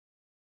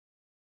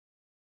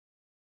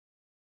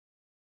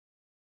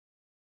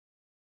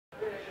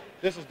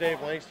This is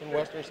Dave Langston,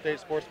 Western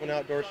State Sportsman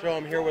Outdoor Show.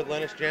 I'm here with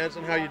Lennis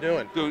Jansen. How you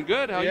doing? Doing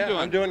good. How you doing?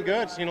 I'm doing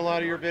good. Seen a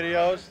lot of your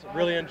videos.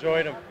 Really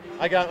enjoyed them.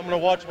 I'm going to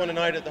watch one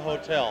tonight at the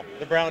hotel,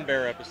 the brown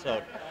bear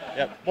episode.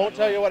 Yep. Won't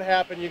tell you what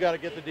happened. You got to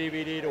get the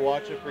DVD to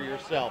watch it for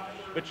yourself.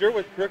 But you're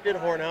with Crooked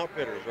Horn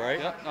Outfitters, right?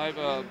 Yep.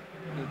 I've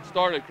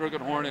started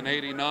Crooked Horn in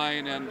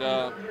 '89, and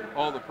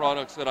all the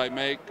products that I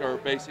make are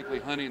basically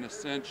hunting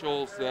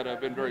essentials that have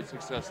been very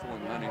successful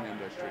in the hunting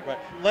industry. Right.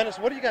 Lennis,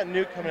 what do you got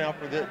new coming out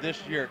for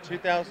this year,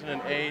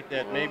 2008,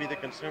 that maybe the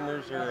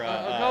consumers are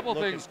a couple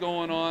things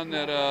going on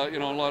that a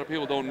lot of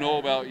people don't know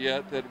about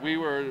yet. That we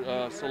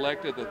were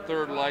selected the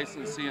third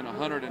licensee in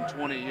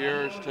 120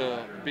 years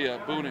to be a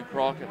Boone and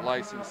Crockett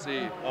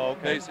licensee. Oh,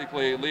 okay.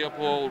 Basically,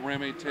 Leopold,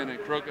 Remington, and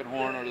Crooked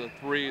Horn are the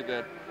three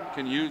that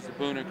can use the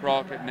Boone and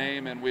Crockett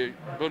name, and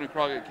Boone and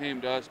Crockett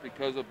came to us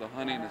because of the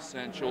hunting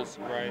essentials,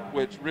 right,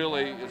 which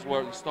really is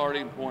where the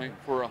starting point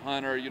for a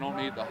hunter. You don't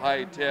need the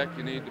high tech,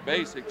 you need the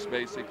basics,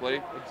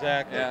 basically.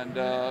 Exactly. And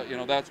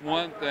that's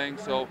one thing.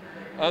 So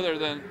other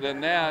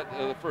than that,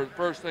 the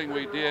first thing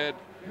we did,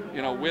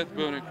 with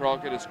Boone and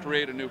Crockett is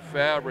create a new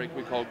fabric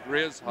we call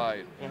Grizz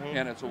Hide,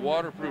 and it's a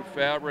waterproof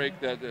fabric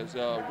that is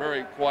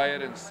very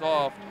quiet and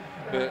soft,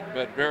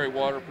 but very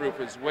waterproof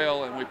as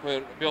well. And we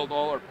build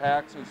all our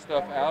packs and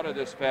stuff out of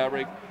this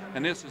fabric,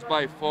 and this is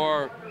by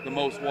far the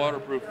most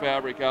waterproof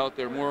fabric out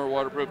there, more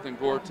waterproof than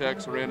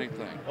Gore-Tex or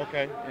anything.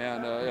 Okay.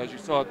 And as you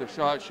saw at the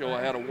SHOT Show,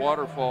 I had a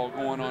waterfall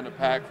going on the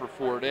pack for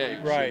 4 days.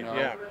 Right.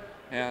 Yeah.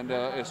 And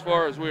as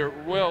far as we're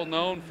well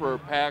known for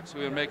packs,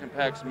 we've been making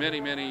packs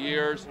many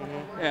years,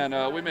 and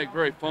we make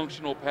very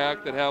functional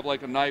packs that have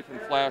like a knife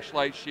and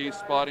flashlight sheath,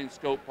 spotting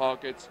scope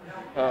pockets.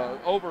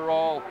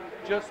 Overall,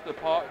 just the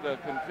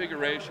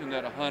configuration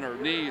that a hunter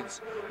needs,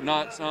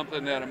 not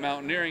something that a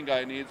mountaineering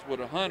guy needs, what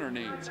a hunter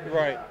needs.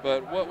 Right.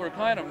 But what we're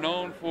kind of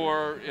known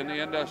for in the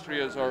industry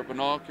is our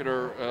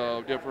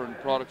binocular different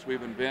products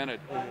we've invented,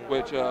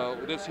 which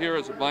this here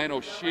is a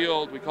Bino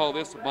Shield. We call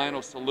this a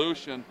Bino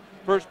Solution.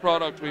 First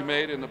product we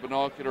made in the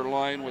binocular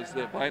line was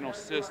the Bino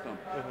System.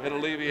 It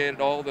alleviated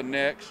all the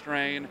neck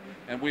strain,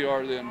 and we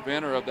are the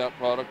inventor of that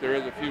product. There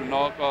is a few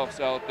knockoffs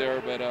out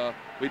there, but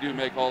we do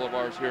make all of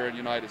ours here in the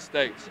United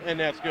States. And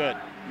that's good.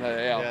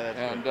 Yeah, that's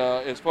and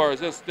good. As far as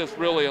this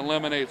really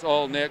eliminates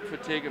all neck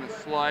fatigue, and it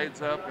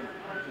slides up and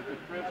it's a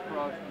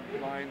crisscross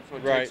line, so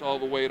it takes all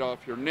the weight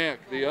off your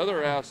neck. The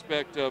other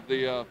aspect of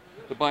the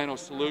Bino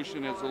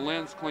Solution is the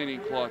lens cleaning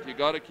cloth. You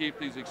got to keep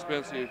these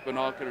expensive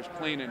binoculars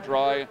clean and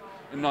dry,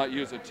 and not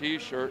use a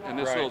t-shirt. And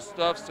this little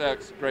stuff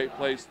sack's a great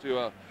place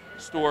to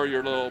store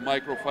your little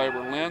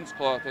microfiber lens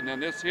cloth. And then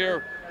this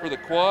here, for the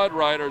quad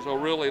riders, will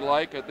really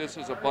like it. This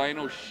is a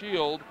Bino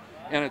Shield,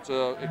 and it's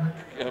a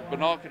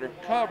binocular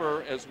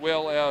cover, as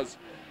well as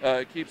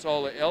it keeps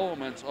all the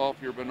elements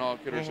off your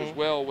binoculars as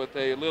well, with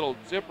a little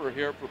zipper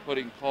here for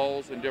putting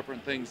calls and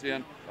different things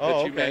in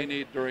that you may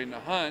need during the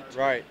hunt.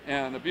 Right.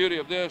 And the beauty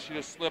of this, you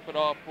just slip it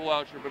off, pull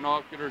out your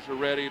binoculars, you're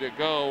ready to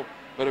go.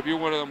 But if you're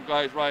one of them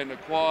guys riding a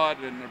quad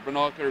and the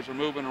binoculars are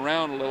moving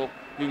around a little,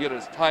 you can get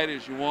as tight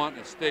as you want,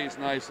 and it stays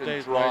nice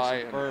and dry,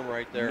 nice and firm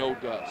right there. No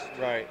dust.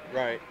 Right.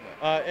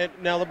 And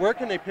now, where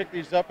can they pick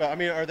these up? I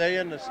mean, are they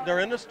they're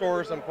in the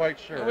stores, I'm quite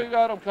sure. We've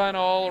got them kind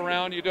of all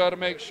around. You got to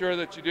make sure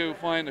that you do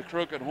find the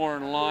Crooked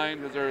Horn line,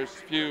 because there's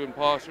a few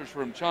imposters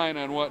from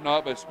China and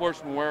whatnot, but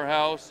Sportsman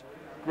Warehouse,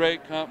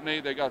 great company.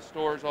 They got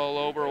stores all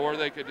over, or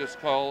they could just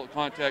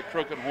contact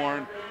Crooked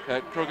Horn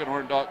at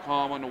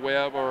crookedhorn.com on the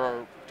web, or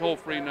our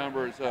toll-free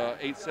number is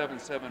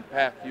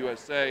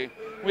 877-PACK-USA.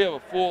 We have a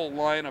full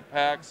line of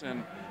packs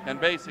and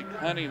basic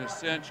hunting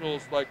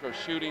essentials like our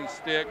shooting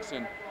sticks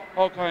and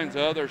all kinds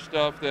of other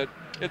stuff that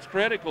it's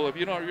critical. If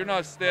you're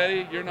not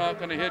steady, you're not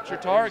going to hit your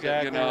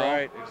target.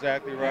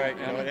 Exactly right.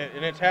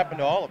 And it's happened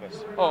to all of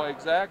us. Oh,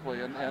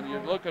 exactly. And you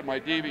look at my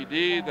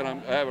DVD that I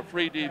have a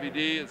free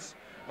DVD. It's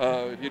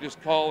if you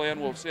just call in,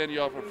 we'll send you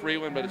off a free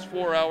one, but it's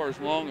 4 hours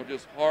long of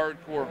just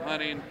hardcore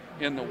hunting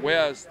in the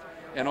West,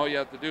 and all you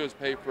have to do is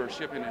pay for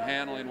shipping and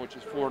handling, which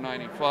is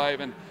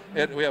 $4.95.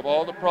 And we have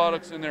all the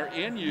products in there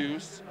in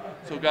use,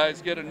 so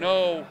guys get to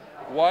know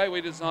why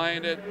we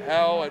designed it,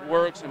 how it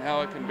works, and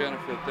how it can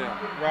benefit them.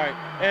 Right.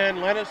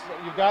 And Lennis,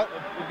 you've got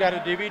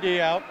a DVD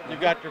out, you've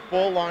got your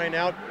full line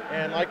out,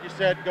 and like you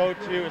said, go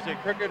to, is it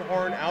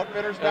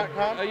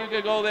crookedhornoutfitters.com? You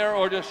can go there,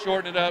 or just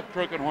shorten it up,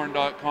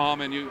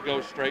 crookedhorn.com, and you can go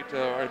straight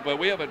to but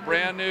we have a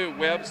brand new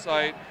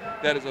website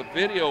that is a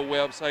video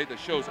website that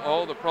shows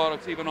all the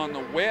products, even on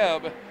the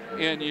web,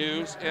 in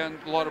use, and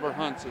a lot of our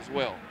hunts as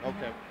well.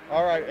 Okay.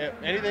 All right.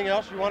 Anything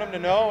else you want them to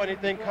know?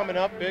 Anything coming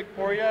up big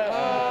for you?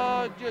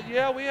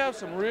 Yeah, we have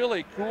some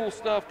really cool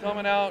stuff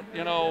coming out,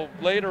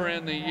 later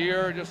in the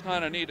year. Just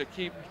kind of need to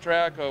keep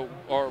track of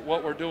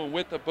what we're doing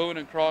with the Boone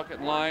and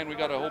Crockett line. We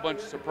got a whole bunch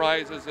of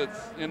surprises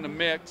that's in the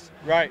mix.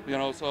 Right.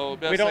 So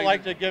we don't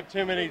like to give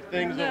too many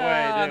things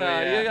away, do we?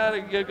 No, you got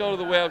to go to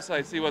the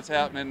website, see what's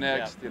happening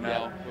next,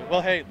 Yeah.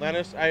 Well, hey,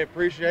 Lennis, I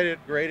appreciate it.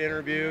 Great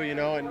interview,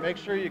 and make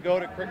sure you go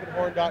to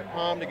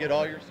crookedhorn.com to get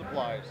all your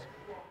supplies.